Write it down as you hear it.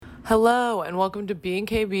Hello, and welcome to Being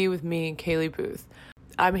KB with me, Kaylee Booth.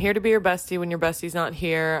 I'm here to be your bestie when your bestie's not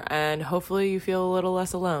here, and hopefully you feel a little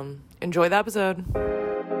less alone. Enjoy the episode.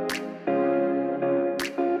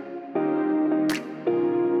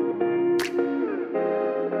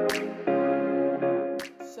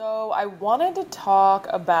 So I wanted to talk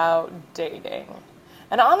about dating.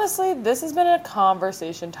 And honestly, this has been a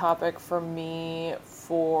conversation topic for me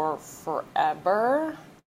for forever.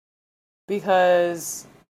 Because,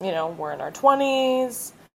 we're in our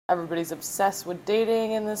 20s, everybody's obsessed with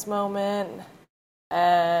dating in this moment,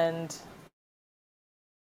 and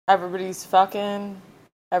everybody's fucking,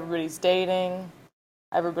 everybody's dating,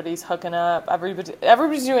 everybody's hooking up,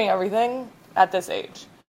 everybody's doing everything at this age.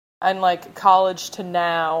 And, college to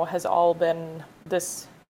now has all been this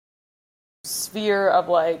sphere of,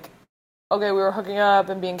 okay, we were hooking up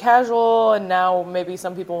and being casual, and now maybe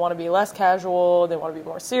some people want to be less casual, they want to be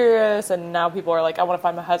more serious, and now people are like, I want to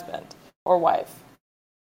find my husband, or wife,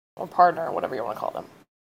 or partner, or whatever you want to call them.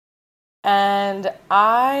 And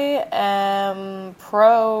I am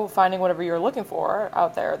pro finding whatever you're looking for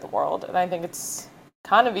out there in the world, and I think it's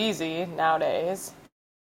kind of easy nowadays,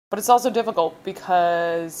 but it's also difficult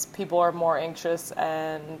because people are more anxious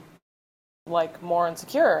and more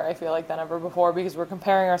insecure, I feel like, than ever before, because we're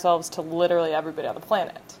comparing ourselves to literally everybody on the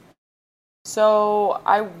planet. So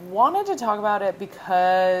I wanted to talk about it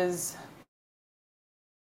because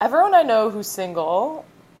everyone I know who's single,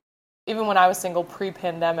 even when I was single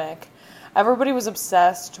pre-pandemic, everybody was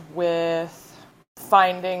obsessed with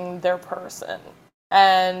finding their person.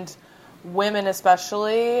 And women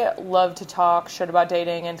especially love to talk shit about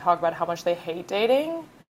dating and talk about how much they hate dating.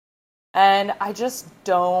 And I just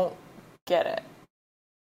don't get it.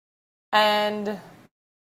 And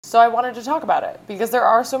so I wanted to talk about it because there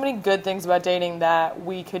are so many good things about dating that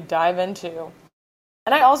we could dive into.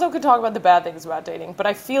 And I also could talk about the bad things about dating, but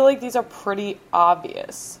I feel like these are pretty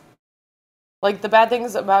obvious. The bad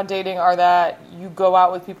things about dating are that you go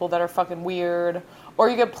out with people that are fucking weird, or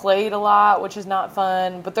you get played a lot, which is not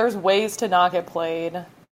fun, but there's ways to not get played.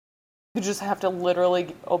 You just have to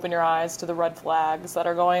literally open your eyes to the red flags that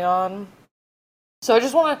are going on. So I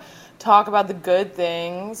just want to talk about the good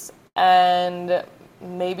things and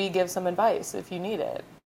maybe give some advice if you need it.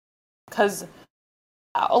 Because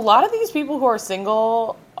a lot of these people who are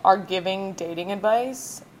single are giving dating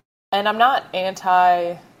advice, and I'm not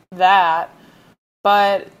anti that,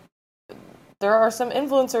 but there are some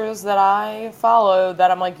influencers that I follow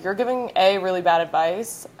that I'm like, you're giving A, really bad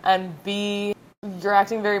advice, and B, you're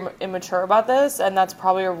acting very immature about this, and that's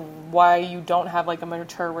probably why you don't have a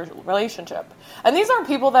mature relationship. And these aren't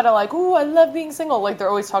people that are like, ooh, I love being single. They're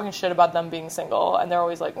always talking shit about them being single, and they're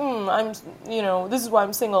always like, this is why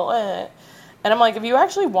I'm single. And I'm like, if you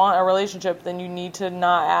actually want a relationship, then you need to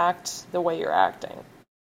not act the way you're acting,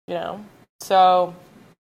 So,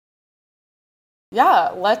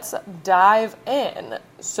 yeah, let's dive in.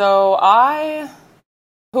 So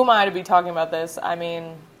who am I to be talking about this? I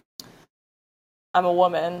mean, I'm a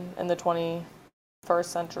woman in the 21st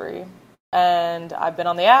century, and I've been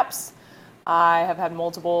on the apps. I have had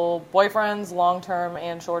multiple boyfriends, long-term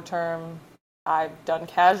and short-term. I've done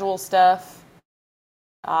casual stuff.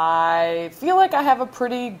 I feel like I have a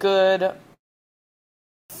pretty good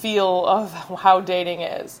feel of how dating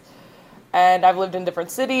is. And I've lived in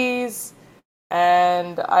different cities,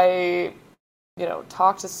 and I,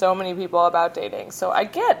 talk to so many people about dating. So I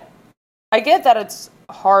get that it's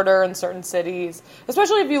harder in certain cities,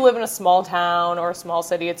 especially if you live in a small town or a small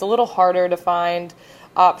city. It's a little harder to find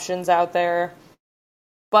options out there.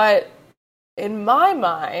 But in my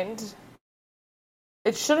mind,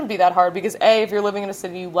 it shouldn't be that hard because A, if you're living in a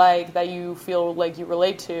city you like, that you feel like you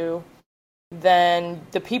relate to, then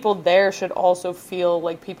the people there should also feel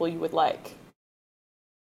like people you would like.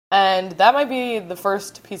 And that might be the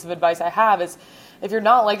first piece of advice I have is, if you're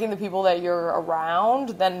not liking the people that you're around,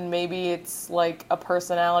 then maybe it's a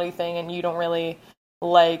personality thing and you don't really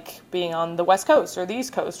like being on the West Coast or the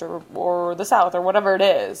East Coast or the South or whatever it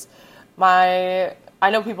is. I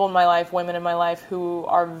know people in my life, women in my life, who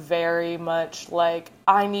are very much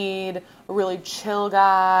I need a really chill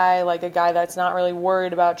guy, a guy that's not really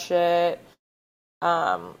worried about shit.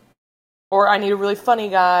 Or I need a really funny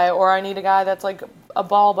guy, or I need a guy that's a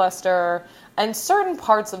ball buster. And certain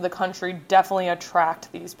parts of the country definitely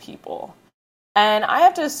attract these people. And I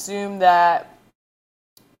have to assume that,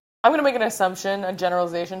 I'm going to make an assumption, a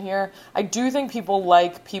generalization here. I do think people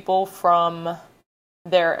like people from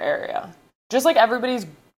their area. Just like everybody's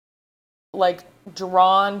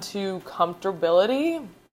drawn to comfortability,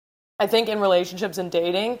 I think in relationships and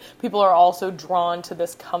dating, people are also drawn to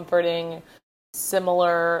this comforting,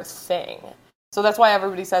 similar thing. So that's why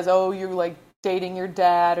everybody says, oh, you're like dating your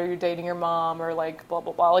dad or you're dating your mom or like blah,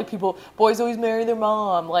 blah, blah. Like boys always marry their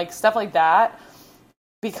mom, like stuff like that.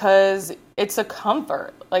 Because it's a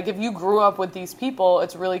comfort. Like if you grew up with these people,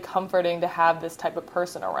 it's really comforting to have this type of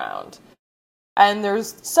person around. And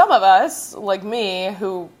there's some of us, like me,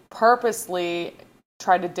 who purposely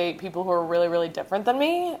try to date people who are really, really different than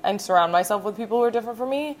me and surround myself with people who are different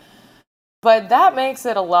from me. But that makes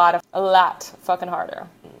it a lot fucking harder.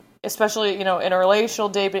 Especially,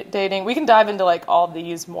 interracial dating. We can dive into like all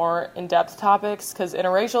these more in-depth topics because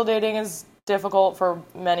interracial dating is difficult for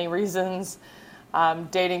many reasons.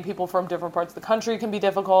 Dating people from different parts of the country can be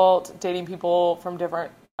difficult. Dating people from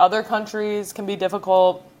different other countries can be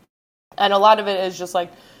difficult. And a lot of it is just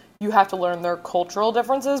like you have to learn their cultural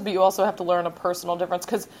differences, but you also have to learn a personal difference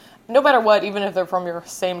because no matter what, even if they're from your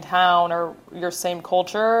same town or your same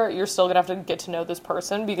culture, you're still going to have to get to know this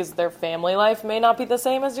person because their family life may not be the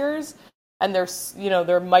same as yours and their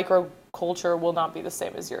microculture will not be the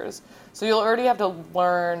same as yours. So you'll already have to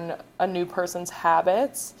learn a new person's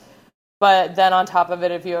habits. But then on top of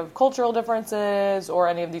it, if you have cultural differences or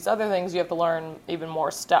any of these other things, you have to learn even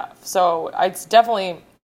more stuff. So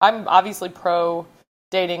I'm obviously pro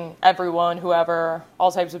dating everyone, whoever,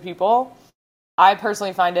 all types of people. I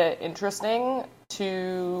personally find it interesting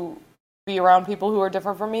to be around people who are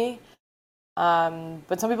different from me.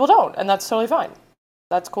 But some people don't, and that's totally fine.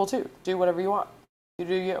 That's cool too. Do whatever you want. You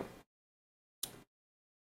do you.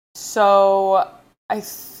 So I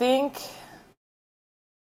think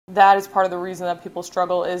that is part of the reason that people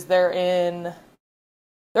struggle is they're in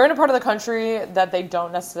a part of the country that they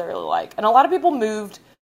don't necessarily like. And a lot of people moved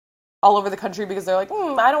all over the country because they're like,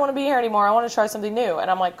 I don't want to be here anymore. I want to try something new. And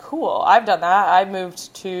I'm like, cool. I've done that. I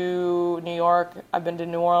moved to New York. I've been to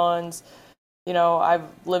New Orleans. I've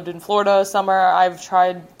lived in Florida summer. I've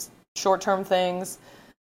tried short-term things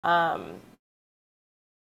and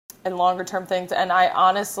longer-term things. And I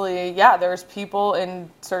honestly, there's people in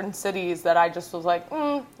certain cities that I just was like,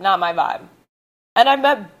 not my vibe. And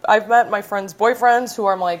I've met my friends' boyfriends who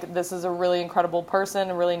are like, this is a really incredible person,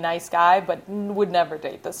 a really nice guy, but would never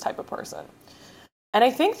date this type of person. And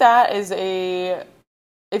I think that is if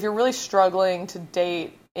you're really struggling to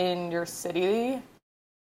date in your city,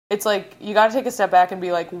 it's like, you got to take a step back and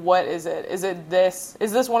be like, what is it? Is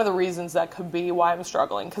this one of the reasons that could be why I'm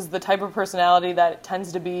struggling? Because the type of personality that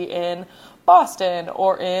tends to be in Boston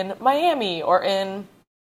or in Miami or in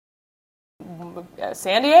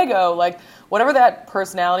San Diego, like whatever that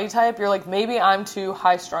personality type, you're like, maybe I'm too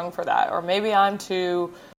high strung for that, or maybe I'm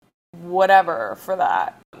too whatever for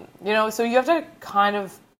that. So you have to kind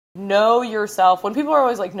of know yourself. When people are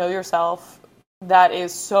always like, know yourself,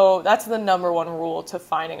 that's the number one rule to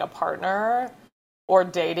finding a partner or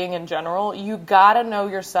dating in general. You gotta know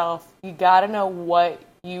yourself. You gotta know what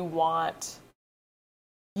you want.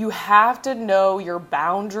 You have to know your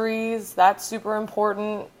boundaries. That's super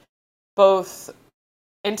important. Both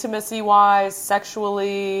intimacy-wise,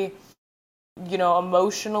 sexually,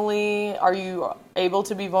 emotionally. Are you able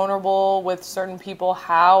to be vulnerable with certain people?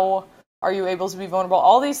 How are you able to be vulnerable?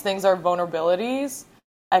 All these things are vulnerabilities.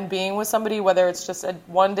 And being with somebody, whether it's just a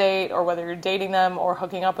one date or whether you're dating them or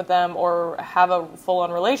hooking up with them or have a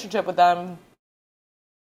full-on relationship with them,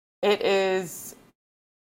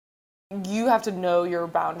 you have to know your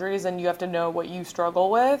boundaries and you have to know what you struggle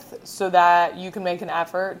with so that you can make an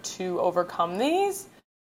effort to overcome these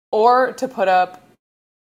or to put up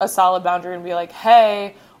a solid boundary and be like,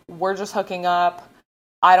 hey, we're just hooking up.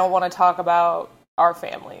 I don't want to talk about our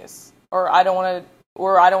families, or I don't want to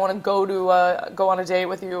go on a date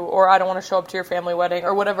with you, or I don't want to show up to your family wedding,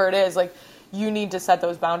 or whatever it is. Like, you need to set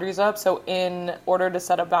those boundaries up. So in order to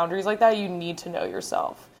set up boundaries like that, you need to know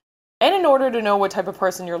yourself. And in order to know what type of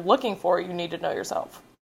person you're looking for, you need to know yourself.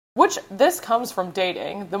 Which this comes from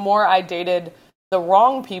dating. The more I dated the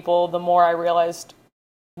wrong people, the more I realized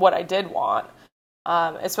what I did want.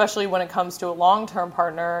 Especially when it comes to a long-term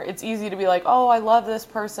partner, it's easy to be like, oh, I love this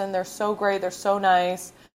person. They're so great. They're so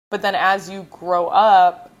nice. But then as you grow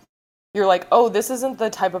up, you're like, oh, this isn't the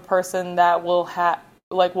type of person that will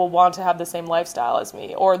want to have the same lifestyle as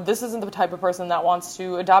me. Or this isn't the type of person that wants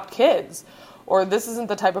to adopt kids. Or this isn't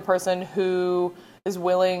the type of person who is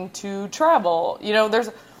willing to travel. There's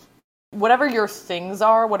whatever your things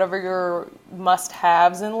are, whatever your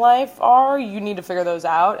must-haves in life are, you need to figure those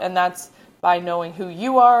out. And that's by knowing who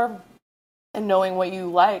you are and knowing what you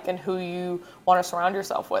like and who you want to surround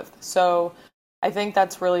yourself with. So I think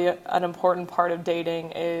that's really an important part of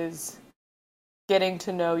dating, is getting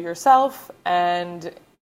to know yourself and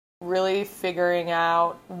really figuring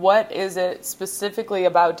out what is it specifically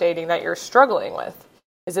about dating that you're struggling with.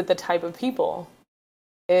 Is it the type of people?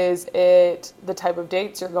 Is it the type of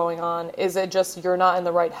dates you're going on? Is it just you're not in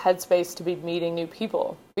the right headspace to be meeting new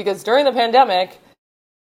people? Because during the pandemic,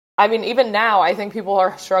 I mean, even now, I think people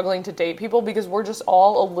are struggling to date people because we're just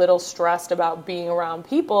all a little stressed about being around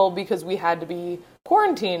people because we had to be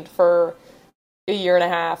quarantined for a year and a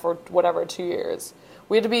half or whatever, 2 years.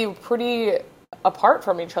 We had to be pretty apart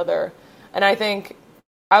from each other. And I think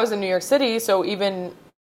I was in New York City, so even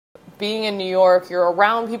being in New York, you're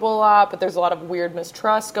around people a lot, but there's a lot of weird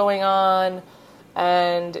mistrust going on,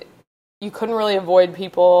 and you couldn't really avoid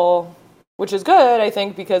people, which is good, I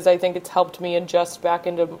think, because I think it's helped me adjust back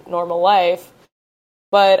into normal life.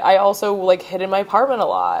 But I also, like, hid in my apartment a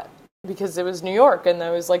lot because it was New York, and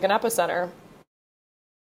there was, like, an epicenter.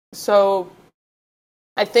 So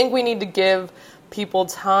I think we need to give people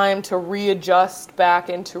time to readjust back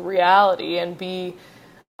into reality and be...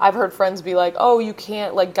 I've heard friends be like, oh, you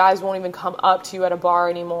can't, like, guys won't even come up to you at a bar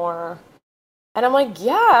anymore. And I'm like,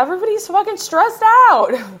 yeah, everybody's fucking stressed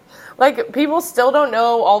out. Like, people still don't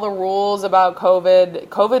know all the rules about COVID.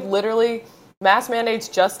 COVID literally, mask mandates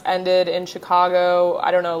just ended in Chicago, I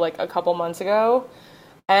don't know, like a couple months ago.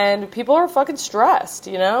 And people are fucking stressed,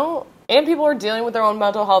 you know? And people are dealing with their own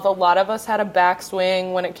mental health. A lot of us had a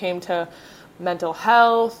backswing when it came to mental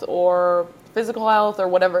health or physical health or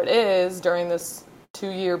whatever it is during this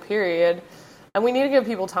 2-year period, and we need to give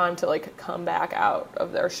people time to, like, come back out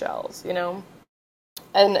of their shells, you know?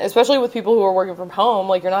 And especially with people who are working from home,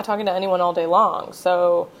 like, you're not talking to anyone all day long,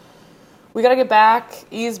 so we gotta get back,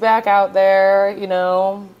 ease back out there, you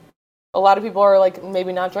know? A lot of people are, like,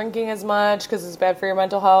 maybe not drinking as much because it's bad for your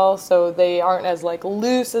mental health, so they aren't as, like,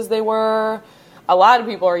 loose as they were. A lot of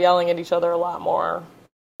people are yelling at each other a lot more.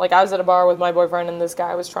 Like, I was at a bar with my boyfriend, and this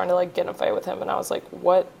guy was trying to, like, get in a fight with him, and I was like,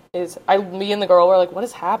 me and the girl were like, what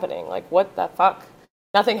is happening? Like, what the fuck?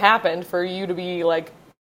 Nothing happened for you to be, like,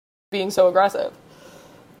 being so aggressive.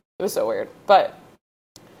 It was so weird. But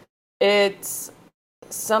it's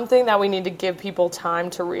something that we need to give people time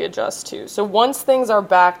to readjust to. So once things are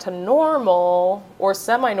back to normal, or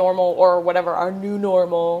semi-normal, or whatever, our new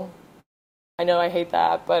normal, I know I hate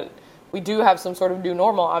that, but we do have some sort of new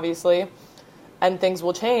normal, obviously, and things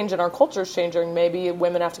will change, and our culture's changing. Maybe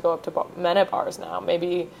women have to go up to men at bars now.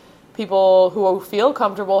 Maybe people who feel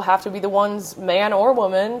comfortable have to be the ones, man or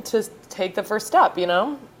woman, to take the first step, you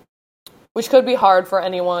know? Which could be hard for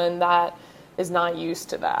anyone that is not used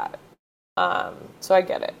to that. So I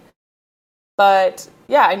get it. But,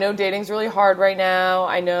 yeah, I know dating's really hard right now.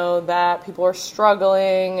 I know that people are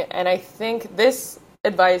struggling, and I think this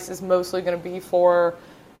advice is mostly going to be for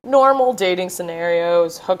normal dating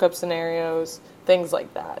scenarios, hookup scenarios, things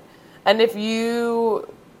like that. And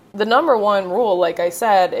the number one rule, like I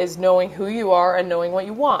said, is knowing who you are and knowing what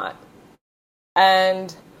you want.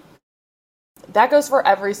 And that goes for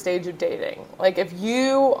every stage of dating. Like,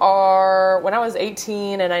 when I was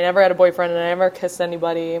 18 and I never had a boyfriend and I never kissed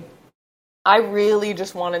anybody, I really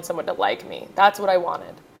just wanted someone to like me. That's what I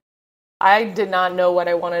wanted. I did not know what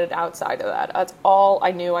I wanted outside of that. That's all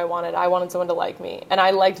I knew I wanted. I wanted someone to like me. And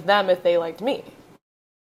I liked them if they liked me.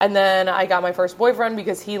 And then I got my first boyfriend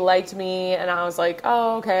because he liked me. And I was like,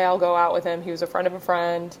 oh, okay, I'll go out with him. He was a friend of a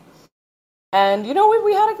friend. And, you know,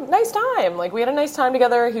 we had a nice time. Like, we had a nice time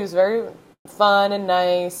together. He was very fun and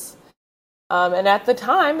nice. And at the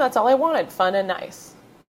time, that's all I wanted, fun and nice.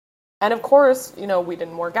 And, of course, you know, we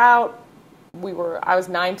didn't work out. I was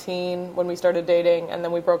 19 when we started dating, and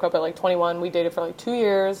then we broke up at like 21. We dated for like 2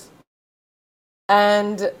 years.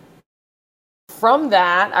 And from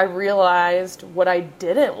that, I realized what I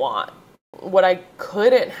didn't want, what I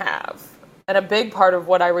couldn't have. And a big part of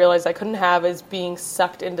what I realized I couldn't have is being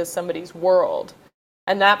sucked into somebody's world.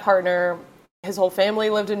 And that partner, his whole family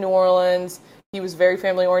lived in New Orleans. He was very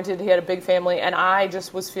family oriented. He had a big family. And I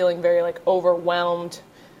just was feeling very like overwhelmed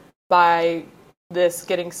by this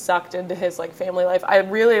getting sucked into his like family life. I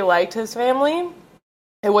really liked his family.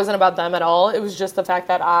 It wasn't about them at all. It was just the fact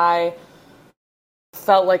that I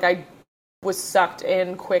felt like I was sucked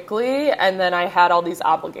in quickly, and then I had all these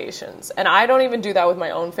obligations. And I don't even do that with my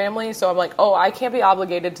own family, so I'm like, oh, I can't be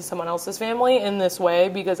obligated to someone else's family in this way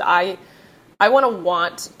because I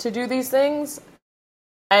want to do these things.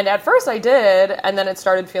 And at first I did, and then it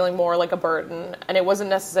started feeling more like a burden. And it wasn't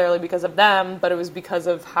necessarily because of them, but it was because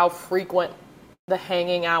of how frequent the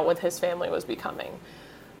hanging out with his family was becoming.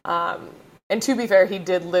 And to be fair, he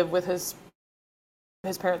did live with his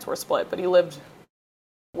parents were split, but he lived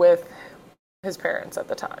with his parents at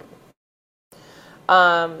the time.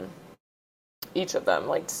 Each of them,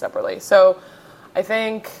 like, separately. So I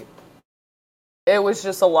think it was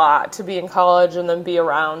just a lot to be in college and then be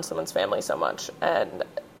around someone's family so much. And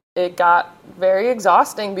it got very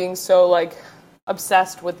exhausting being so, like,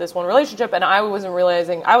 obsessed with this one relationship, and I was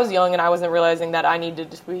young and I wasn't realizing that I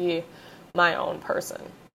needed to be my own person.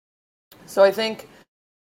 So I think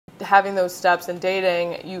having those steps in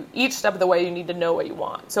dating, each step of the way you need to know what you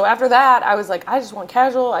want. So after that, I was like, I just want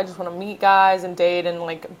casual, I just want to meet guys and date and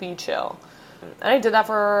like be chill. And I did that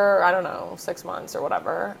for, I don't know, 6 months or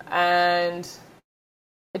whatever. And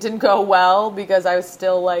it didn't go well because I was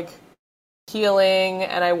still like healing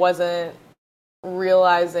and I wasn't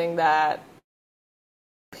realizing that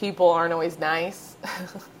people aren't always nice.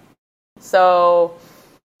 So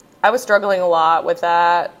I was struggling a lot with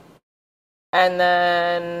that. And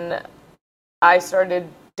then I started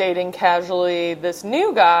dating casually this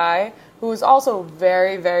new guy who was also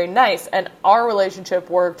very, very nice. And our relationship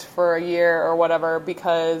worked for a year or whatever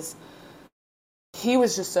because he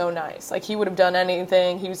was just so nice. Like, he would have done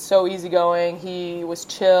anything. He was so easygoing. He was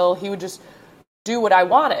chill. He would just do what I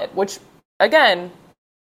wanted, which, again,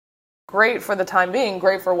 great for the time being,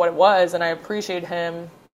 great for what it was, and I appreciate him.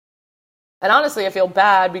 And honestly, I feel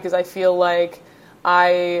bad because I feel like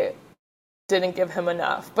I didn't give him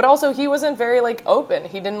enough. But also, he wasn't very, like, open.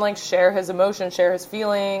 He didn't, like, share his emotions, share his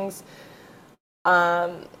feelings,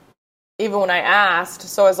 even when I asked.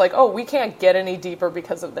 So I was like, oh, we can't get any deeper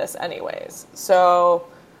because of this anyways. So,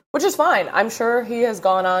 which is fine. I'm sure he has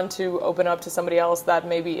gone on to open up to somebody else that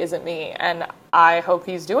maybe isn't me, and I hope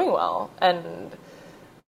he's doing well. And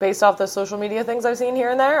based off the social media things I've seen here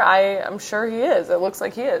and there, I'm sure he is. It looks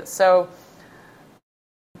like he is. So,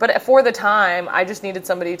 but for the time, I just needed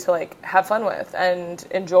somebody to, like, have fun with and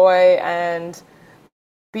enjoy and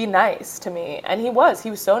be nice to me. And he was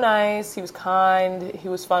so nice. He was kind. He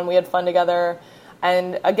was fun. We had fun together.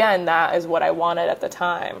 And again, that is what I wanted at the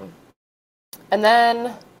time. And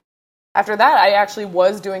then after that, I actually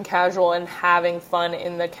was doing casual and having fun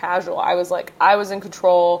in the casual. I was in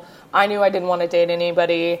control. I knew I didn't want to date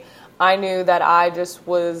anybody. I knew that I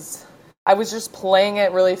was just playing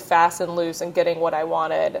it really fast and loose and getting what I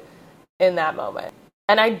wanted in that moment.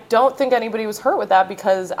 And I don't think anybody was hurt with that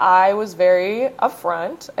because I was very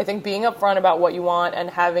upfront. I think being upfront about what you want and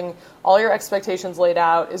having all your expectations laid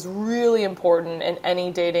out is really important in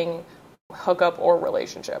any dating hookup or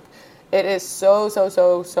relationship. It is so, so,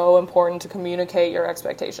 so, so important to communicate your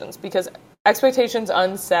expectations because expectations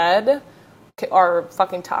unsaid are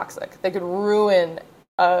fucking toxic. They could ruin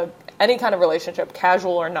any kind of relationship,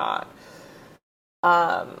 casual or not.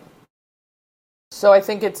 So I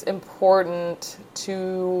think it's important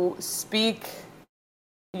to speak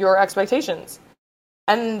your expectations.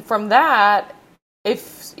 And from that,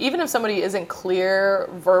 even if somebody isn't clear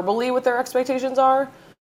verbally what their expectations are,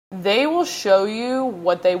 they will show you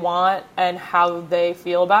what they want and how they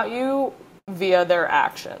feel about you via their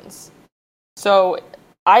actions. So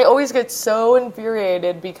I always get so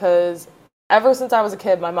infuriated because ever since I was a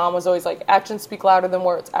kid, my mom was always like, actions speak louder than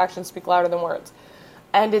words, actions speak louder than words.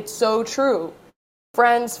 And it's so true.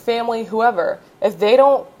 Friends, family, whoever, if they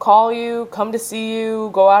don't call you, come to see you,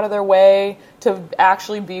 go out of their way to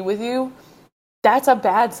actually be with you, that's a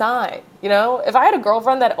bad sign. You know, if I had a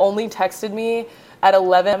girlfriend that only texted me at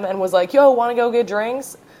 11 and was like, yo, want to go get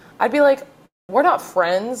drinks? I'd be like, we're not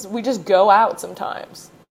friends. We just go out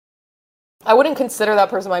sometimes. I wouldn't consider that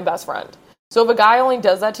person my best friend. So if a guy only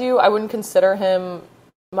does that to you, I wouldn't consider him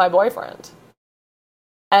my boyfriend.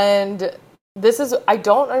 And I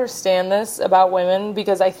don't understand this about women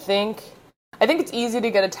because I think it's easy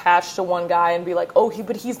to get attached to one guy and be like, oh,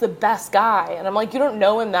 but he's the best guy. And I'm like, you don't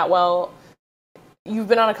know him that well. You've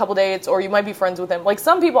been on a couple dates or you might be friends with him. Like,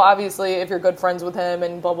 some people, obviously, if you're good friends with him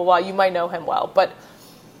and blah, blah, blah, you might know him well. But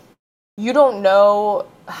you don't know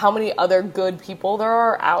how many other good people there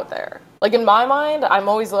are out there. Like, in my mind, I'm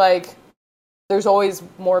always like, there's always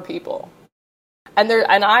more people. And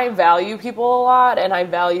I value people a lot, and I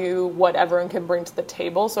value what everyone can bring to the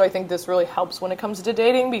table. So I think this really helps when it comes to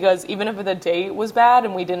dating, because even if the date was bad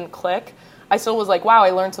and we didn't click, I still was like, wow, I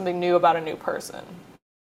learned something new about a new person.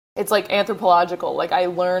 It's like anthropological. Like, I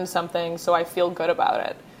learned something, so I feel good about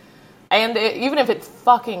it. And even if it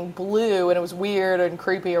fucking blew and it was weird and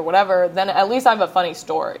creepy or whatever, then at least I have a funny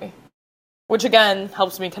story, which again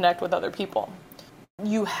helps me connect with other people.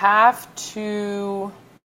 You have to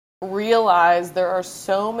realize there are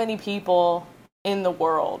so many people in the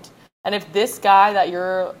world. And if this guy that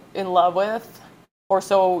you're in love with, or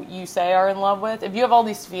so you say are in love with, if you have all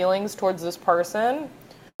these feelings towards this person,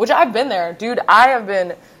 which I've been there, dude, I have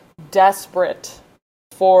been desperate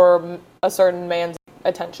for a certain man's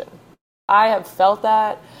attention. I have felt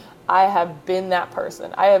that. I have been that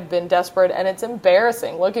person. I have been desperate, and it's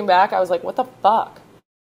embarrassing. Looking back, I was like, what the fuck?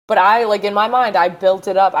 But in my mind, I built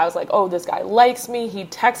it up. I was like, oh, this guy likes me. He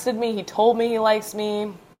texted me. He told me he likes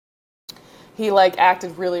me. He like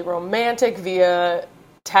acted really romantic via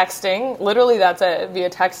texting. Literally, that's it, via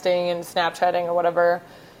texting and Snapchatting or whatever.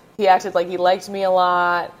 He acted like he liked me a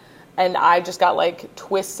lot. And I just got like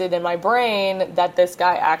twisted in my brain that this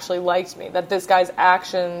guy actually liked me, that this guy's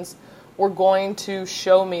actions were going to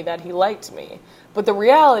show me that he liked me. But the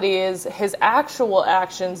reality is his actual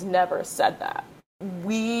actions never said that.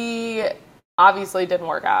 We obviously didn't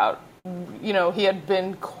work out. You know, he had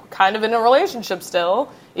been kind of in a relationship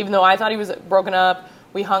still, even though I thought he was broken up.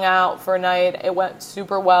 We hung out for a night. It went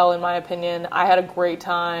super well, in my opinion. I had a great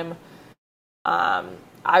time.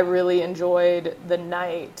 I really enjoyed the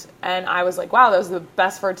night, and I was like, wow, that was the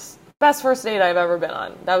best first date I've ever been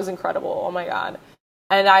on. That was incredible. Oh my God.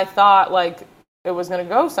 And I thought like it was going to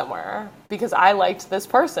go somewhere because I liked this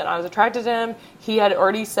person. I was attracted to him. He had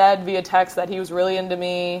already said via text that he was really into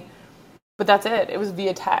me, but that's it. It was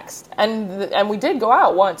via text. And we did go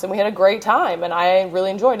out once, and we had a great time, and I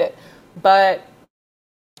really enjoyed it. But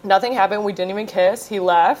nothing happened. We didn't even kiss. He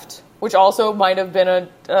left, which also might have been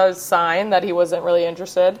a sign that he wasn't really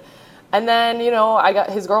interested. And then, you know,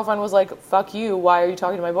 his girlfriend was like, fuck you, why are you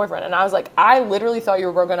talking to my boyfriend? And I was like, I literally thought you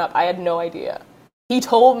were broken up. I had no idea. He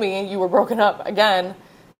told me you were broken up. Again,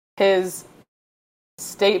 his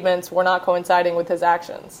statements were not coinciding with his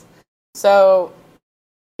actions. So,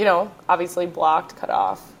 you know, obviously blocked, cut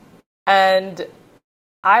off. And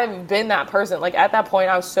I've been that person. Like, at that point,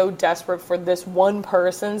 I was so desperate for this one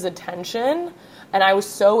person's attention, and I was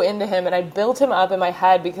so into him, and I built him up in my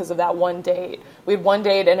head because of that one date. We had one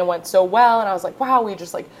date, and it went so well, and I was like, wow, we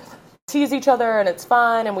just, like, tease each other, and it's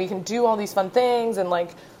fun, and we can do all these fun things, and,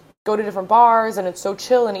 like, go to different bars, and it's so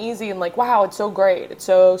chill and easy, and, like, wow, it's so great. It's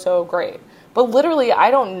so, so great. But literally,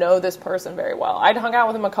 I don't know this person very well. I'd hung out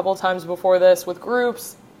with him a couple of times before this with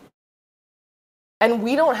groups, and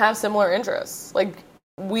we don't have similar interests. Like,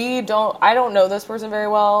 I don't know this person very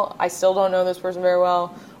well. I still don't know this person very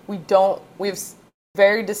well. We have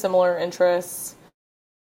very dissimilar interests.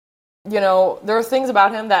 You know, there are things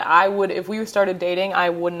about him that if we started dating,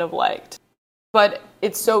 I wouldn't have liked. But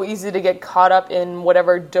it's so easy to get caught up in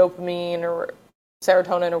whatever dopamine or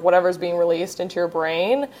serotonin or whatever is being released into your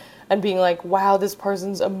brain and being like, wow, this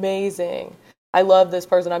person's amazing. I love this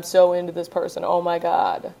person. I'm so into this person. Oh my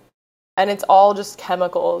God. And it's all just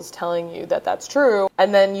chemicals telling you that that's true.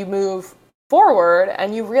 And then you move forward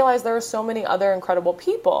and you realize there are so many other incredible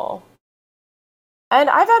people. And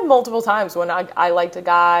I've had multiple times when I liked a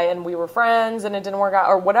guy and we were friends and it didn't work out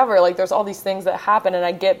or whatever. Like, there's all these things that happen and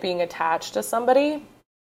I get being attached to somebody.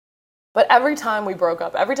 But every time we broke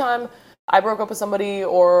up, every time I broke up with somebody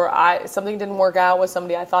or something didn't work out with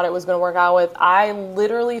somebody I thought it was going to work out with, I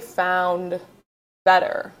literally found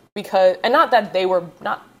better. And not that they were,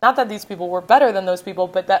 not that these people were better than those people,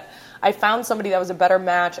 but that I found somebody that was a better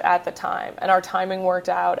match at the time. And our timing worked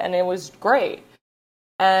out and it was great.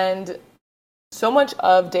 And so much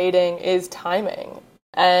of dating is timing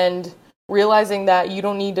and realizing that you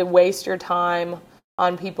don't need to waste your time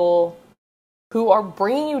on people who are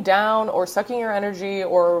bringing you down or sucking your energy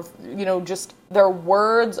or, you know, just their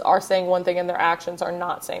words are saying one thing and their actions are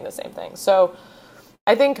not saying the same thing. So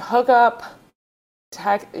I think hookups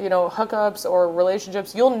or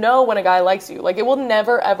relationships, you'll know when a guy likes you. Like, it will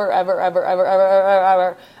never, ever, ever, ever, ever, ever, ever,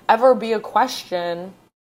 ever, ever be a question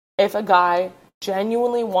if a guy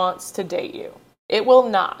genuinely wants to date you. It will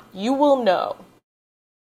not. You will know.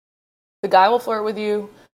 The guy will flirt with you,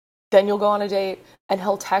 then you'll go on a date, and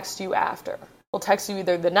he'll text you after. He'll text you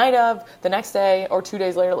either the night of, the next day, or 2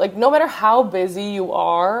 days later. Like, no matter how busy you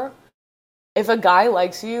are, if a guy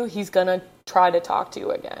likes you, he's gonna try to talk to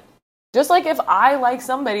you again. Just like if I like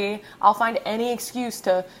somebody, I'll find any excuse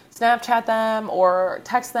to Snapchat them or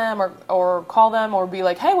text them or call them or be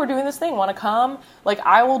like, hey, we're doing this thing, want to come? Like,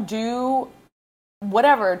 I will do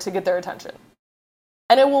whatever to get their attention.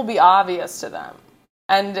 And it will be obvious to them.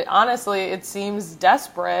 And honestly, it seems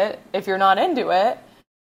desperate if you're not into it,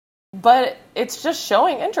 but it's just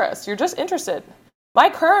showing interest. You're just interested. My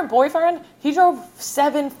current boyfriend, he drove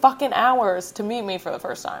 7 fucking hours to meet me for the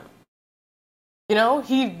first time. You know,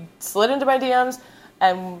 he slid into my DMs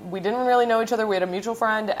and we didn't really know each other. We had a mutual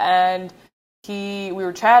friend and we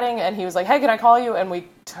were chatting and he was like, hey, can I call you? And we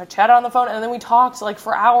chatted on the phone and then we talked like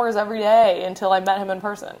for hours every day until I met him in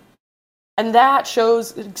person. And that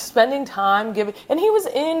shows spending time and he was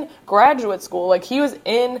in graduate school. Like, he was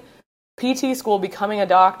in PT school becoming a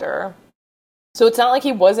doctor. So it's not like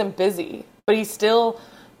he wasn't busy, but he still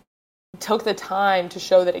took the time to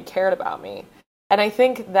show that he cared about me. And I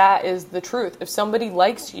think that is the truth. If somebody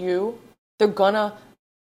likes you, they're gonna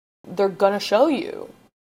show you.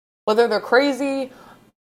 Whether they're crazy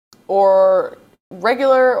or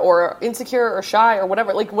regular or insecure or shy or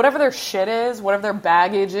whatever, like whatever their shit is, whatever their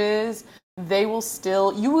baggage is, you will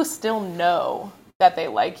still know that they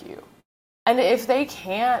like you. And if they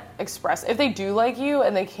can't if they do like you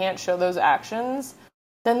and they can't show those actions,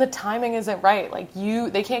 then the timing isn't right. Like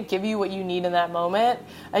they can't give you what you need in that moment.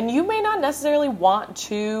 And you may not necessarily want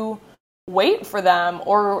to wait for them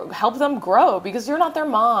or help them grow because you're not their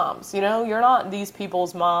moms, you know? You're not these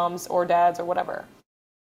people's moms or dads or whatever.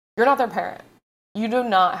 You're not their parent. You do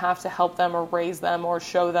not have to help them or raise them or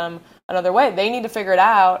show them another way. They need to figure it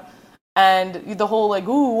out. And the whole like,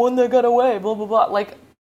 ooh, one that got away, blah, blah, blah. Like,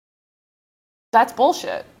 that's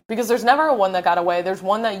bullshit. Because there's never a one that got away. There's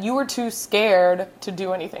one that you were too scared to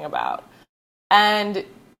do anything about. And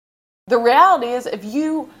the reality is, if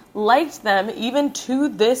you liked them even to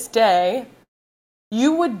this day,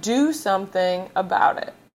 you would do something about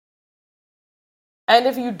it. And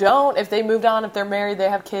if you don't, if they moved on, if they're married, they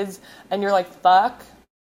have kids, and you're like, fuck,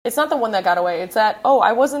 it's not the one that got away. It's that,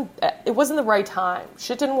 it wasn't the right time.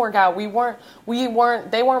 Shit didn't work out. They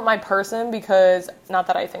weren't my person because, not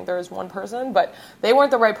that I think there is one person, but they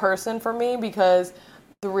weren't the right person for me because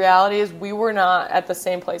the reality is we were not at the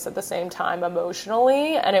same place at the same time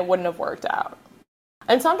emotionally, and it wouldn't have worked out.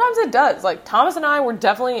 And sometimes it does. Like, Thomas and I were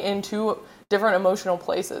definitely in two different emotional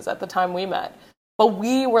places at the time we met. But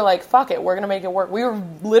we were like, fuck it, we're going to make it work. We were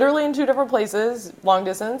literally in two different places, long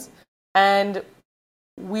distance, and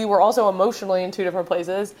we were also emotionally in two different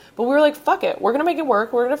places, but we were like, fuck it, we're going to make it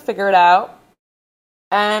work, we're going to figure it out,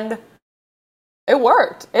 and it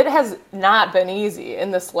worked. It has not been easy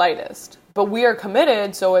in the slightest, but we are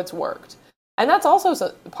committed, so it's worked. And that's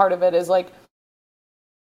also part of it is like,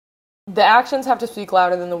 the actions have to speak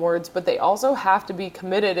louder than the words, but they also have to be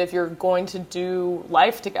committed if you're going to do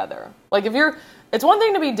life together. Like, it's one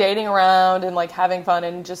thing to be dating around and like having fun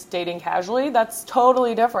and just dating casually, that's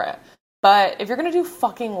totally different. But if you're going to do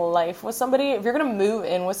fucking life with somebody, if you're going to move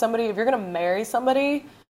in with somebody, if you're going to marry somebody,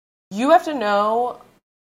 you have to know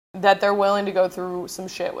that they're willing to go through some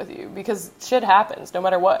shit with you. Because shit happens, no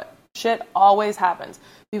matter what. Shit always happens.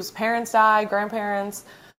 People's parents die, grandparents,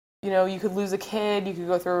 you know, you could lose a kid, you could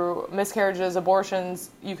go through miscarriages,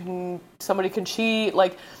 abortions, somebody can cheat.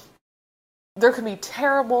 Like, there could be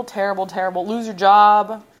terrible, lose your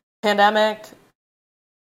job, pandemic.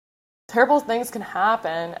 Terrible things can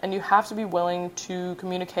happen, and you have to be willing to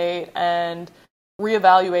communicate and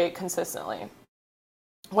reevaluate consistently.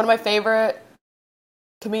 One of my favorite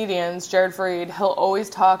comedians, Jared Freed, he'll always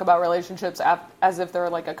talk about relationships as if they're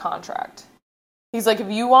like a contract. He's like,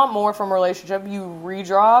 if you want more from a relationship, you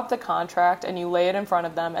redraw up the contract and you lay it in front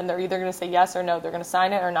of them, and they're either going to say yes or no. They're going to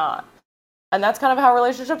sign it or not. And that's kind of how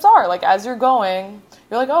relationships are. Like, as you're going,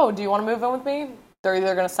 you're like, oh, do you want to move in with me? They're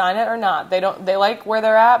either going to sign it or not. They like where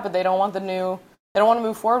they're at, but they don't want to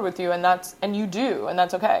move forward with you, and you do, and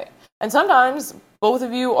that's okay. And sometimes both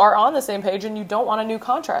of you are on the same page and you don't want a new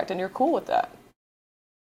contract and you're cool with that.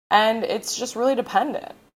 And it's just really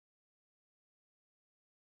dependent.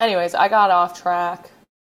 Anyways, I got off track.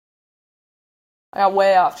 I got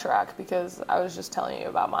way off track because I was just telling you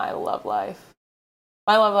about my love life.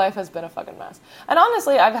 My love life has been a fucking mess. And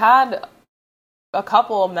honestly, I've had a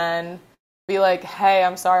couple of men be like, hey,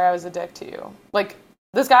 I'm sorry I was a dick to you. Like,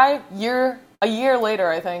 this guy, a year later,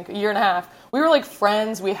 I think, a year and a half, we were like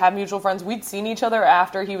friends, we had mutual friends, we'd seen each other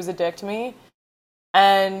after he was a dick to me,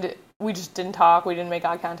 and we just didn't talk, we didn't make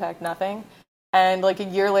eye contact, nothing. And like a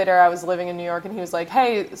year later, I was living in New York, and he was like,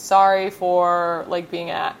 hey, sorry for like being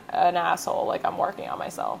an asshole, like I'm working on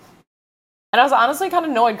myself. And I was honestly kind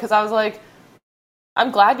of annoyed, because I was like,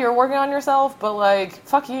 I'm glad you're working on yourself, but like,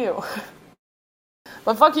 fuck you.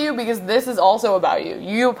 But fuck you, because this is also about you.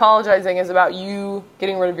 You apologizing is about you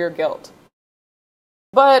getting rid of your guilt.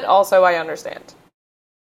 But also, I understand.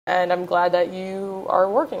 And I'm glad that you are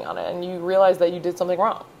working on it and you realize that you did something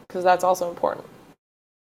wrong, because that's also important.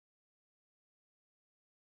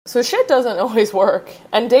 So shit doesn't always work.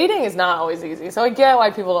 And dating is not always easy. So I get why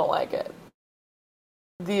people don't like it.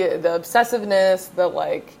 The obsessiveness, the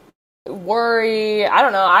like worry. I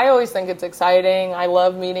don't know. I always think it's exciting. I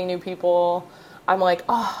love meeting new people. I'm like,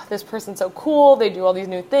 oh, this person's so cool. They do all these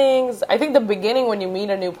new things. I think the beginning when you meet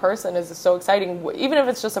a new person is so exciting. Even if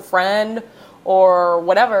it's just a friend or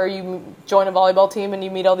whatever, you join a volleyball team and you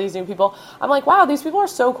meet all these new people. I'm like, wow, these people are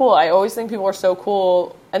so cool. I always think people are so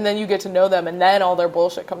cool. And then you get to know them and then all their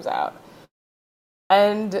bullshit comes out.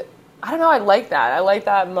 And I don't know, I like that. I like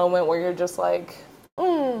that moment where you're just like,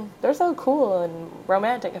 they're so cool and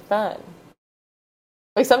romantic and fun.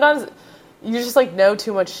 Like sometimes you just like know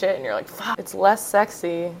too much shit and you're like, fuck, it's less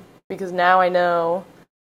sexy because now I know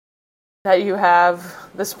that you have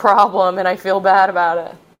this problem and I feel bad about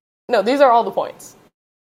it. No, these are all the points.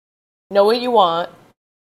 Know what you want,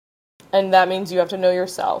 and that means you have to know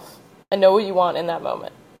yourself and know what you want in that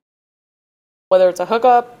moment. Whether it's a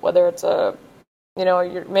hookup, whether it's a,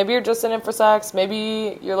 maybe you're just in it for sex,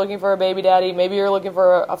 maybe you're looking for a baby daddy, maybe you're looking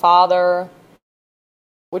for a father,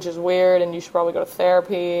 which is weird, and you should probably go to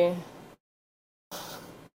therapy.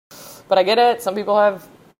 But I get it. Some people have,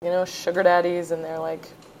 sugar daddies, and they're like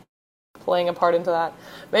playing a part into that.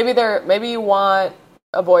 Maybe you want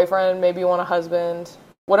a boyfriend, maybe you want a husband,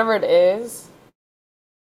 whatever it is.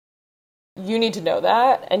 You need to know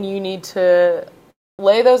that, and you need to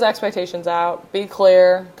lay those expectations out, be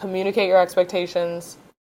clear, communicate your expectations.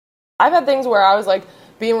 I've had things where I was like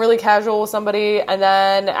being really casual with somebody, and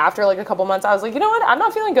then after like a couple months, I was like, you know what, I'm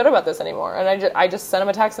not feeling good about this anymore. And I just sent them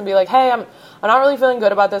a text and be like, hey, I'm not really feeling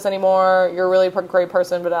good about this anymore. You're a really great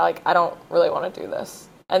person, but I don't really want to do this.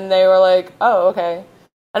 And they were like, oh, okay.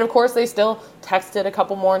 And of course, they still texted a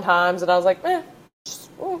couple more times, and I was like, not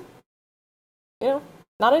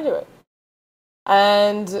into it.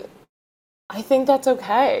 And I think that's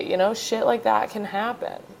okay. Shit like that can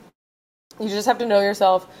happen. You just have to know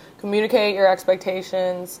yourself, communicate your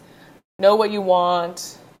expectations, know what you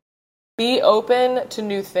want, be open to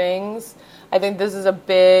new things. I think this is a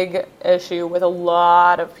big issue with a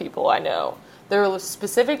lot of people I know. They're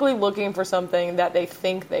specifically looking for something that they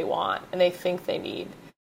think they want and they think they need.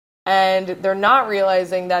 And they're not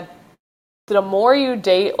realizing that the more you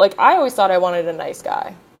date, like I always thought I wanted a nice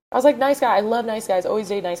guy. I was like, nice guy, I love nice guys, always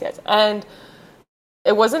date nice guys. And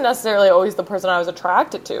it wasn't necessarily always the person I was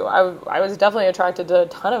attracted to. I was definitely attracted to a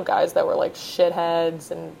ton of guys that were like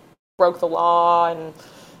shitheads and broke the law and,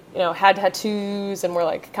 had tattoos and were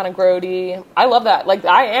like kind of grody. I love that. Like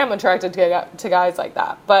I am attracted to guys like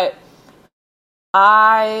that. But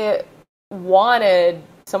I wanted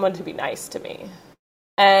someone to be nice to me.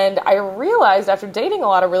 And I realized after dating a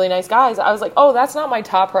lot of really nice guys, I was like, oh, that's not my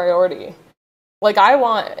top priority. Like, I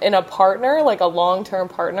want, in a partner, like a long-term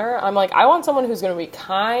partner, I'm like, I want someone who's going to be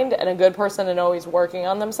kind and a good person and always working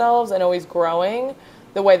on themselves and always growing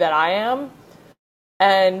the way that I am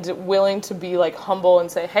and willing to be, like, humble and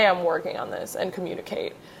say, hey, I'm working on this and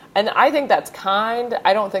communicate. And I think that's kind.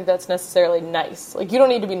 I don't think that's necessarily nice. Like, you don't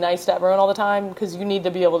need to be nice to everyone all the time because you need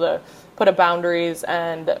to be able to put up boundaries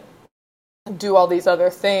and do all these other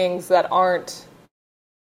things that aren't,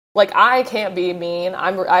 like, I can't be mean.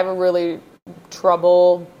 I have a really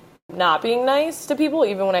trouble not being nice to people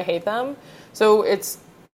even when I hate them. So it's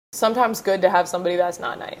sometimes good to have somebody that's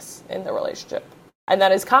not nice in the relationship and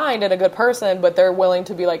that is kind and a good person, but they're willing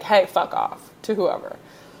to be like, hey, fuck off to whoever.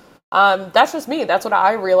 That's just me. That's what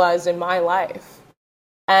I realized in my life.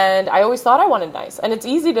 And I always thought I wanted nice. And it's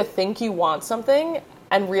easy to think you want something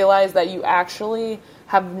and realize that you actually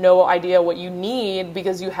have no idea what you need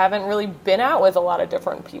because you haven't really been out with a lot of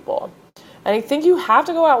different people. And I think you have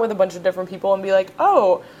to go out with a bunch of different people and be like,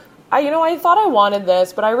 oh, I thought I wanted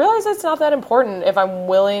this, but I realize it's not that important if I'm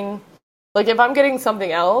willing, like if I'm getting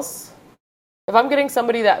something else, if I'm getting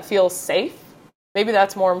somebody that feels safe, maybe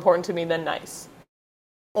that's more important to me than nice.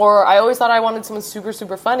 Or I always thought I wanted someone super,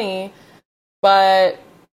 super funny, but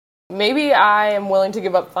maybe I am willing to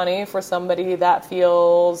give up funny for somebody that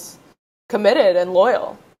feels committed and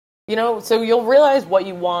loyal. So you'll realize what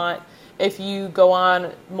you want. If you go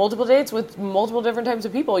on multiple dates with multiple different types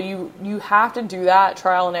of people, you have to do that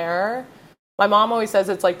trial and error. My mom always says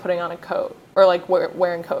it's like putting on a coat or like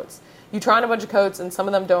wearing coats. You try on a bunch of coats and some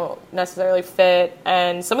of them don't necessarily fit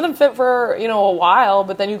and some of them fit for, a while,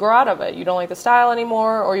 but then you grow out of it. You don't like the style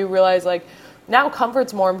anymore or you realize like now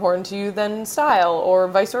comfort's more important to you than style or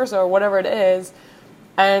vice versa or whatever it is.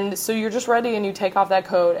 And so you're just ready and you take off that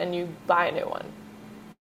coat and you buy a new one.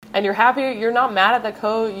 And you're happy, you're not mad at the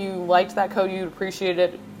coat, you liked that coat, you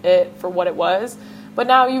appreciated it for what it was, but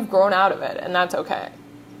now you've grown out of it, and that's okay.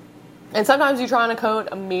 And sometimes you try on a coat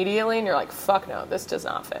immediately, and you're like, fuck no, this does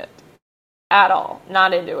not fit. At all.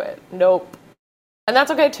 Not into it. Nope. And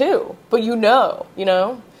that's okay too, but you have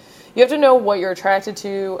to know what you're attracted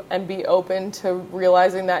to and be open to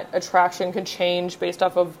realizing that attraction can change based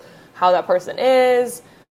off of how that person is.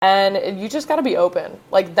 And you just got to be open.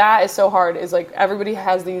 Like, that is so hard. Is like, everybody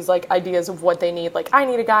has these, like, ideas of what they need. Like, I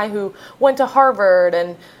need a guy who went to Harvard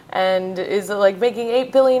and is, like, making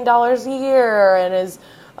 $8 billion a year and is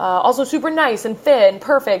also super nice and fit and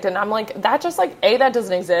perfect. And I'm like, that just, like, A, that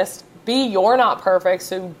doesn't exist. B, you're not perfect.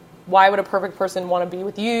 So why would a perfect person want to be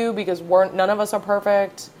with you? Because none of us are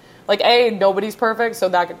perfect. Like, A, nobody's perfect, so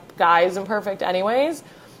that guy isn't perfect anyways.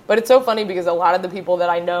 But it's so funny because a lot of the people that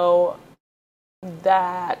I know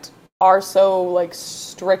that are so like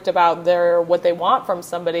strict about what they want from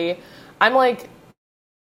somebody, I'm like,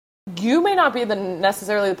 you may not be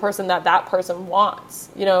necessarily the person that person wants.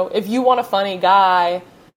 You know, if you want a funny guy,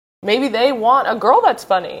 maybe they want a girl that's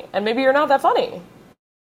funny, and maybe you're not that funny.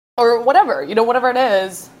 Or whatever, you know, whatever it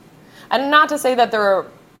is. And not to say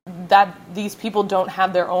that these people don't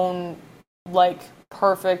have their own, like,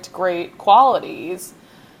 perfect, great qualities.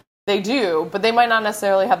 They do, but they might not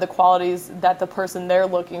necessarily have the qualities that the person they're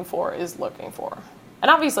looking for is looking for.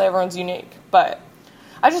 And obviously everyone's unique, but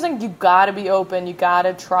I just think you gotta be open, you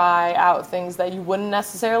gotta try out things that you wouldn't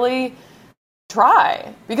necessarily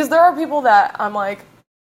try. Because there are people that I'm like,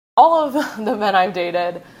 all of the men I've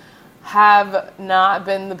dated have not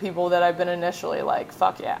been the people that I've been initially like,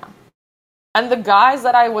 fuck yeah. And the guys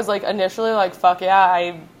that I was like initially like, fuck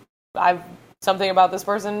yeah, I've something about this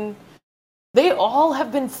person, they all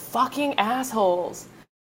have been fucking assholes.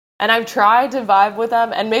 And I've tried to vibe with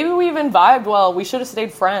them, and maybe we even vibed well. We should have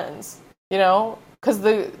stayed friends, you know? Because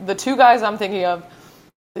the two guys I'm thinking of,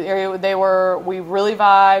 we really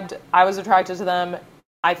vibed. I was attracted to them.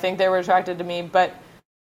 I think they were attracted to me, but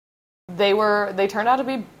they turned out to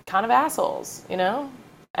be kind of assholes, you know?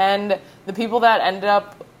 And the people that ended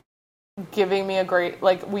up giving me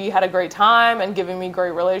we had a great time and giving me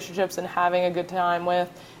great relationships and having a good time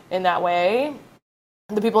with in that way,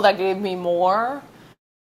 the people that gave me more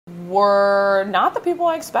were not the people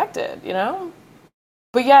I expected, you know?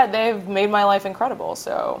 But yet they've made my life incredible,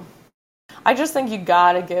 so I just think you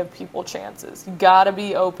gotta give people chances. You gotta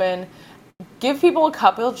be open. Give people a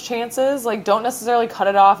couple of chances. Like, don't necessarily cut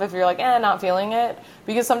it off if you're like, not feeling it.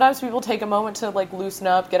 Because sometimes people take a moment to, like, loosen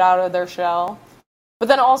up, get out of their shell. But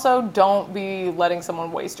then also don't be letting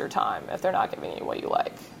someone waste your time if they're not giving you what you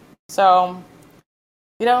like. So,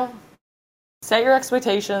 you know, set your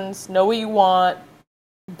expectations, know what you want,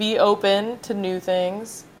 be open to new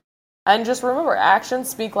things, and just remember, actions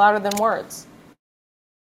speak louder than words.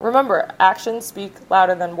 Remember, actions speak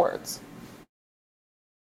louder than words.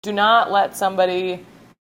 Do not let somebody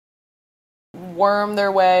worm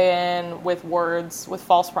their way in with words, with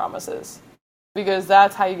false promises, because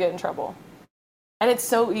that's how you get in trouble. And it's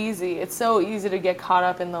so easy. It's so easy to get caught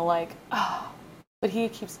up in the like, oh, but he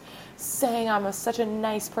keeps saying I'm such a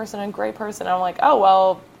nice person and great person. And I'm like, oh,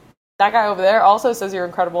 well, that guy over there also says you're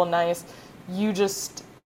incredible and nice. You just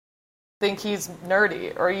think he's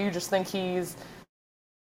nerdy, or you just think he's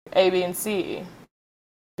A, B, and C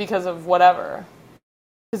because of whatever.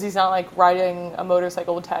 Because he's not, like, riding a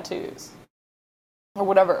motorcycle with tattoos. Or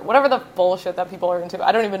whatever. Whatever the bullshit that people are into.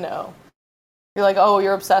 I don't even know. You're like, oh,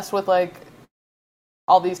 you're obsessed with, like,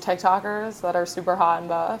 all these TikTokers that are super hot and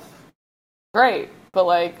buff. Great. But,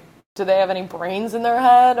 like, do they have any brains in their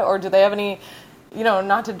head? Or do they have any, you know,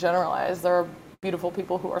 not to generalize. There are beautiful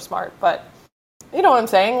people who are smart. But, you know what I'm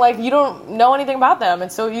saying? Like, you don't know anything about them.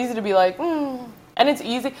 It's so easy to be like, And it's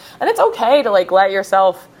easy. And it's okay to, like, let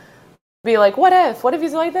yourself be like, what if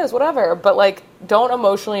he's like this, whatever. But, like, don't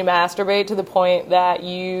emotionally masturbate to the point that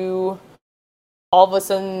you all of a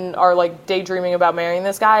sudden are, like, daydreaming about marrying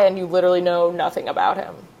this guy and you literally know nothing about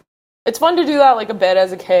him. It's fun to do that, like, a bit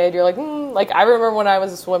as a kid. You're like, Like, I remember when I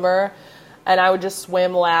was a swimmer and I would just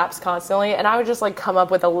swim laps constantly, and I would just, like, come up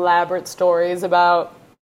with elaborate stories about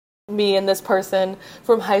me and this person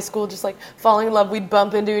from high school just, like, falling in love. We'd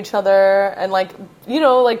bump into each other and, like, you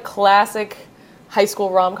know, like, classic high school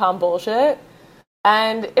rom-com bullshit.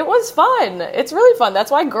 And it was fun. It's really fun.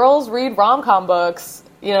 That's why girls read rom-com books,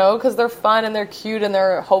 you know, because they're fun and they're cute and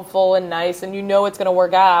they're hopeful and nice, and you know it's going to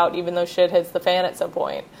work out even though shit hits the fan at some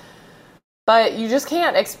point. But you just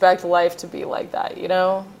can't expect life to be like that, you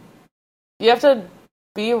know? You have to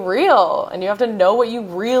be real, and you have to know what you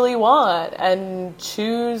really want and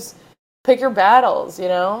pick your battles, you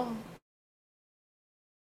know?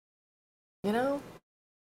 You know?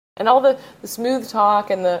 And all the smooth talk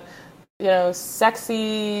and the, you know,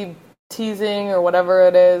 sexy teasing or whatever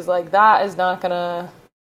it is, like, that is not going to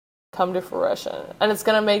come to fruition. And it's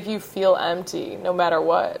going to make you feel empty no matter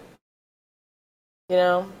what. You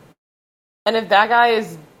know? And if that guy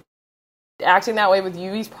is acting that way with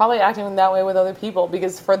you, he's probably acting that way with other people,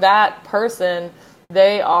 because for that person,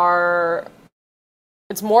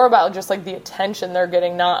 it's more about just, like, the attention they're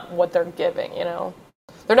getting, not what they're giving, you know?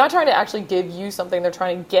 They're not trying to actually give you something, they're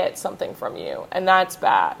trying to get something from you, and that's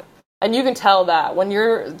bad. And you can tell that. When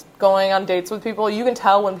you're going on dates with people, you can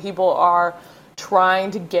tell when people are trying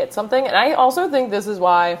to get something. And I also think this is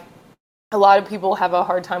why a lot of people have a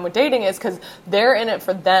hard time with dating, is because they're in it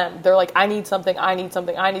for them. They're like, I need something, I need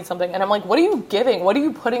something, I need something. And I'm like, what are you giving? What are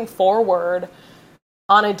you putting forward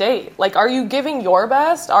on a date? Like, are you giving your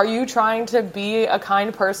best? Are you trying to be a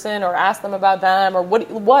kind person or ask them about them? Or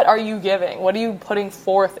what are you giving? What are you putting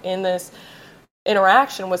forth in this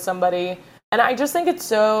interaction with somebody? And I just think it's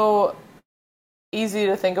so easy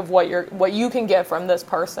to think of what you can get from this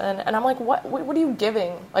person. And I'm like, what are you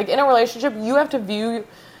giving? Like, in a relationship, you have to view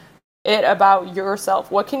it about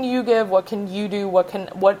yourself. What can you give? What can you do?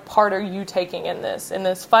 What part are you taking in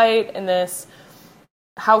this fight, in this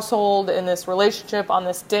household, in this relationship, on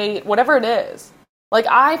this date, whatever it is. Like,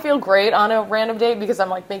 I feel great on a random date because I'm,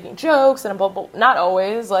 like, making jokes and not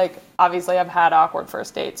always. Like, obviously I've had awkward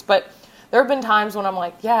first dates, but there have been times when I'm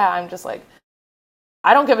like, yeah, I'm just like,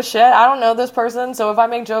 I don't give a shit. I don't know this person. So if I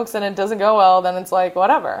make jokes and it doesn't go well, then it's like,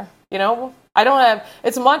 whatever, you know?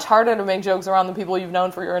 It's much harder to make jokes around the people you've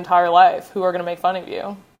known for your entire life who are going to make fun of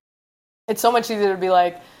you. It's so much easier to be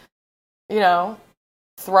like, you know,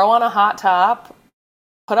 throw on a hot top,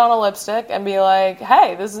 put on a lipstick, and be like,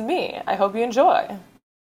 hey, this is me. I hope you enjoy.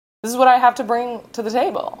 This is what I have to bring to the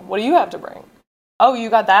table. What do you have to bring? Oh, you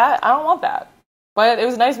got that? I don't want that. But it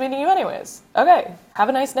was nice meeting you anyways. Okay, have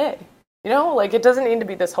a nice day. You know, like, it doesn't need to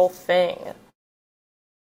be this whole thing.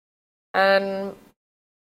 And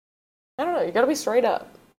I don't know, you gotta be straight up.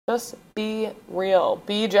 Just be real.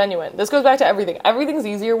 Be genuine. This goes back to everything. Everything's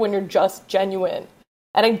easier when you're just genuine.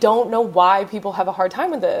 And I don't know why people have a hard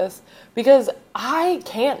time with this, because I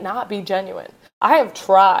can't not be genuine. I have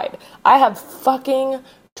tried. I have fucking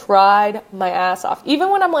tried my ass off. Even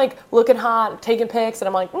when I'm, like, looking hot, taking pics, and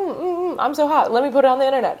I'm like, I'm so hot. Let me put it on the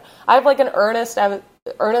internet. I have, like, an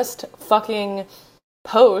earnest fucking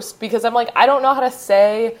post, because I'm like, I don't know how to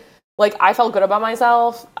say, like, I felt good about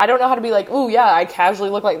myself. I don't know how to be like, ooh, yeah, I casually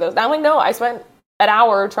look like this. And I'm like, no, I spent an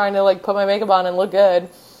hour trying to, like, put my makeup on and look good.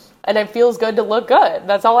 And it feels good to look good.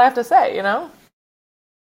 That's all I have to say, you know?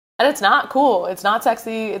 And it's not cool. It's not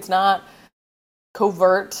sexy. It's not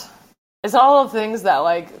covert. It's not all the things that,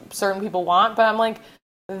 like, certain people want. But I'm like,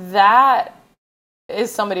 that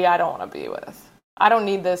is somebody I don't want to be with. I don't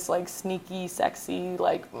need this, like, sneaky, sexy,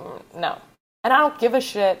 like, no. And I don't give a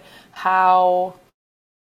shit how...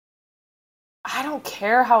 I don't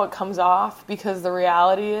care how it comes off, because the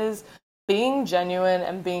reality is being genuine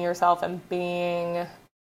and being yourself and being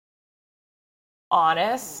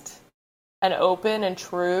honest and open and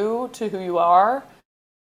true to who you are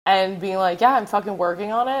and being like, yeah, I'm fucking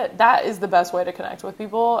working on it. That is the best way to connect with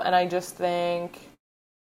people. And I just think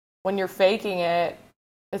when you're faking it,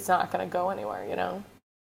 it's not going to go anywhere, you know?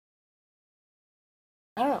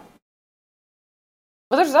 I don't know.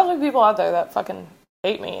 But there's definitely people out there that fucking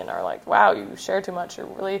hate me and are like, wow, you share too much. You're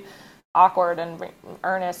really awkward and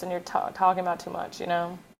earnest and you're talking about too much, you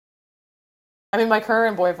know? I mean, my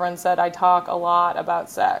current boyfriend said I talk a lot about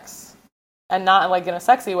sex. And not, like, in a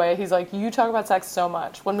sexy way. He's like, you talk about sex so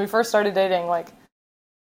much. When we first started dating, like,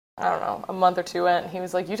 I don't know, a month or two in, he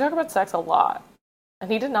was like, you talk about sex a lot.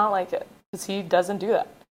 And he did not like it, because he doesn't do that.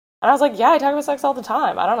 And I was like, yeah, I talk about sex all the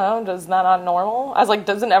time. I don't know, is that not normal? I was like,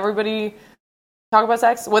 doesn't everybody talk about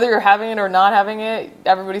sex? Whether you're having it or not having it,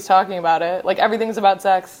 everybody's talking about it. Like, everything's about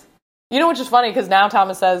sex. You know, which is funny, because now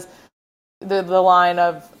Thomas says the line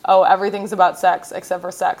of, oh, everything's about sex except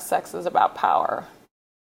for sex. Sex is about power.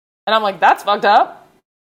 And I'm like, that's fucked up.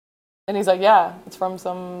 And he's like, yeah, it's from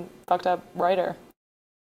some fucked up writer.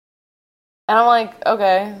 And I'm like,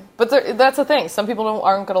 okay. But that's the thing. Some people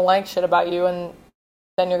aren't going to like shit about you, and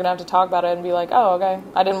then you're going to have to talk about it and be like, oh, okay.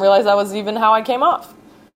 I didn't realize that was even how I came off.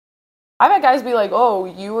 I've had guys be like, oh,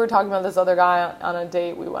 you were talking about this other guy on a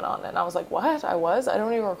date we went on. And I was like, what? I was? I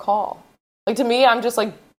don't even recall. Like, to me, I'm just,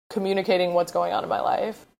 like, communicating what's going on in my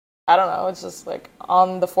life. I don't know. It's just, like,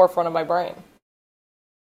 on the forefront of my brain.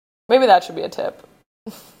 Maybe that should be a tip.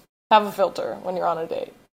 Have a filter when you're on a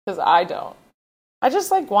date. Because I don't. I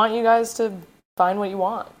just, like, want you guys to find what you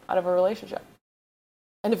want out of a relationship.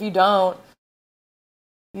 And if you don't,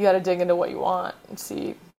 you got to dig into what you want and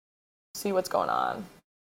see what's going on.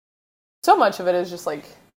 So much of it is just, like,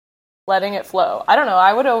 letting it flow. I don't know.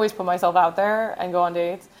 I would always put myself out there and go on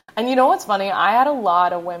dates. And you know what's funny? I had a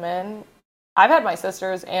lot of women. I've had my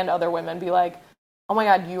sisters and other women be like, oh, my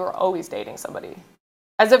God, you are always dating somebody.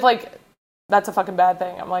 As if, like, that's a fucking bad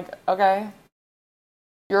thing. I'm like, okay.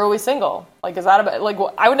 You're always single. Like, is that a bad... Like,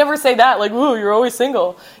 I would never say that. Like, ooh, you're always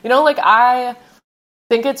single. You know, like, I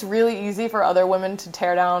think it's really easy for other women to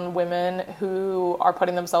tear down women who are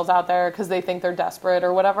putting themselves out there because they think they're desperate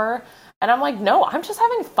or whatever. And I'm like, no, I'm just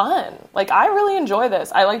having fun. Like, I really enjoy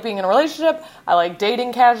this. I like being in a relationship. I like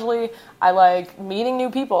dating casually. I like meeting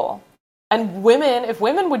new people. And women, if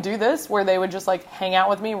women would do this, where they would just, like, hang out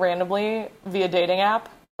with me randomly via dating app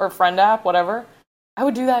or friend app, whatever, I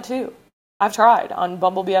would do that too. I've tried on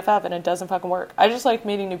Bumble BFF and it doesn't fucking work. I just like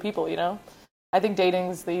meeting new people, you know? I think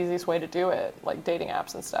dating's the easiest way to do it, like dating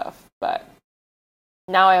apps and stuff. But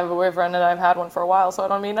now I have a boyfriend and I've had one for a while, so I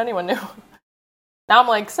don't meet anyone new. Now I'm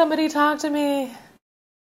like, somebody talk to me.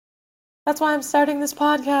 That's why I'm starting this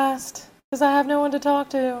podcast, because I have no one to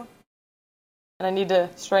talk to. And I need to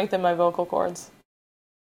strengthen my vocal cords.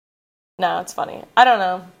 No, it's funny. I don't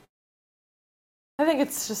know. I think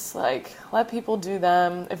it's just like, let people do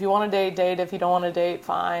them. If you want to date, date. If you don't want to date,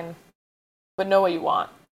 fine. But know what you want.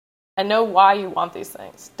 And know why you want these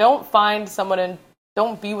things. Don't find someone and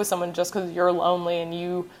don't be with someone just because you're lonely and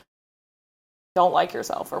you don't like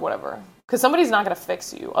yourself or whatever. Because somebody's not going to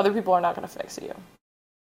fix you. Other people are not going to fix you.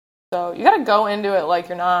 So you got to go into it like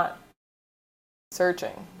you're not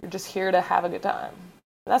searching. You're just here to have a good time.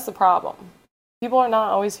 And that's the problem. People are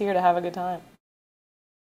not always here to have a good time.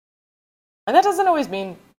 And that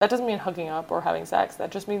doesn't mean hooking up or having sex. That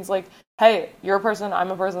just means like, hey, you're a person,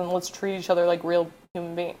 I'm a person, let's treat each other like real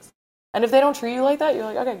human beings. And if they don't treat you like that, you're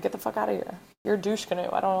like, okay, get the fuck out of here. You're a douche canoe.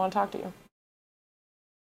 I don't want to talk to you.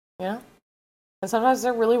 Yeah? And sometimes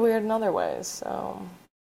they're really weird in other ways. So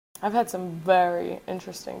I've had some very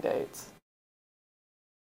interesting dates.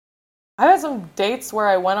 I've had some dates where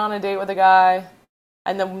I went on a date with a guy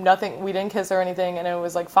and then we didn't kiss or anything, and it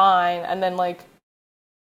was like fine. And then like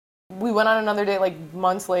we went on another date like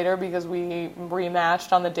months later because we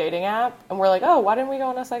rematched on the dating app, and we're like, oh, why didn't we go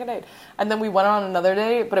on a second date? And then we went on another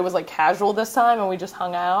date, but it was like casual this time, and we just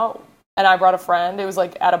hung out, and I brought a friend. It was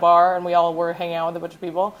like at a bar, and we all were hanging out with a bunch of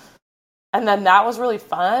people, and then that was really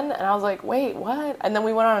fun, and I was like, wait, what? And then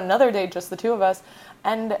we went on another date, just the two of us,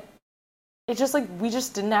 and it just like, we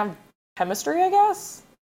just didn't have chemistry, I guess.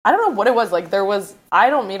 I don't know what it was. Like I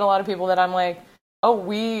don't meet a lot of people that I'm like, oh,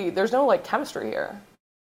 there's no like chemistry here.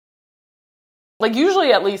 Like,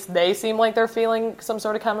 usually, at least, they seem like they're feeling some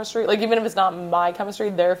sort of chemistry. Like, even if it's not my chemistry,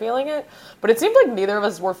 they're feeling it. But it seemed like neither of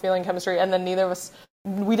us were feeling chemistry, and then neither of us,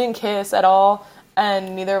 we didn't kiss at all,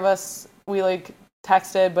 and neither of us, we, like,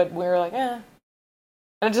 texted, but we were like, eh.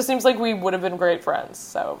 And it just seems like we would have been great friends,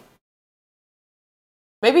 so.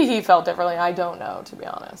 Maybe he felt differently, I don't know, to be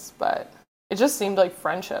honest. But it just seemed like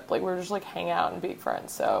friendship. Like, we were just, like, hang out and be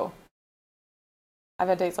friends, so. I've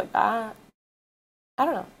had dates like that. I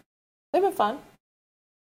don't know. They've been fun.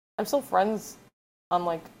 I'm still friends on,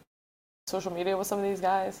 like, social media with some of these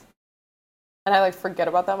guys. And I, like, forget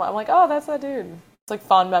about them. I'm like, oh, that's that dude. It's, like,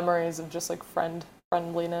 fond memories of just, like,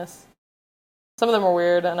 friendliness. Some of them were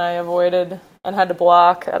weird, and I avoided and had to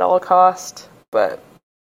block at all cost. But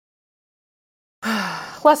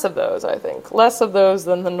less of those, I think. Less of those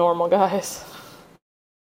than the normal guys.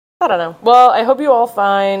 I don't know. Well, I hope you all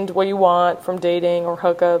find what you want from dating or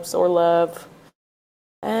hookups or love.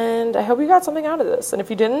 And I hope you got something out of this. And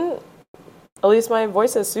if you didn't, at least my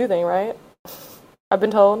voice is soothing, right? I've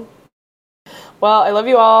been told. Well, I love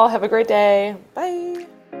you all. Have a great day. Bye.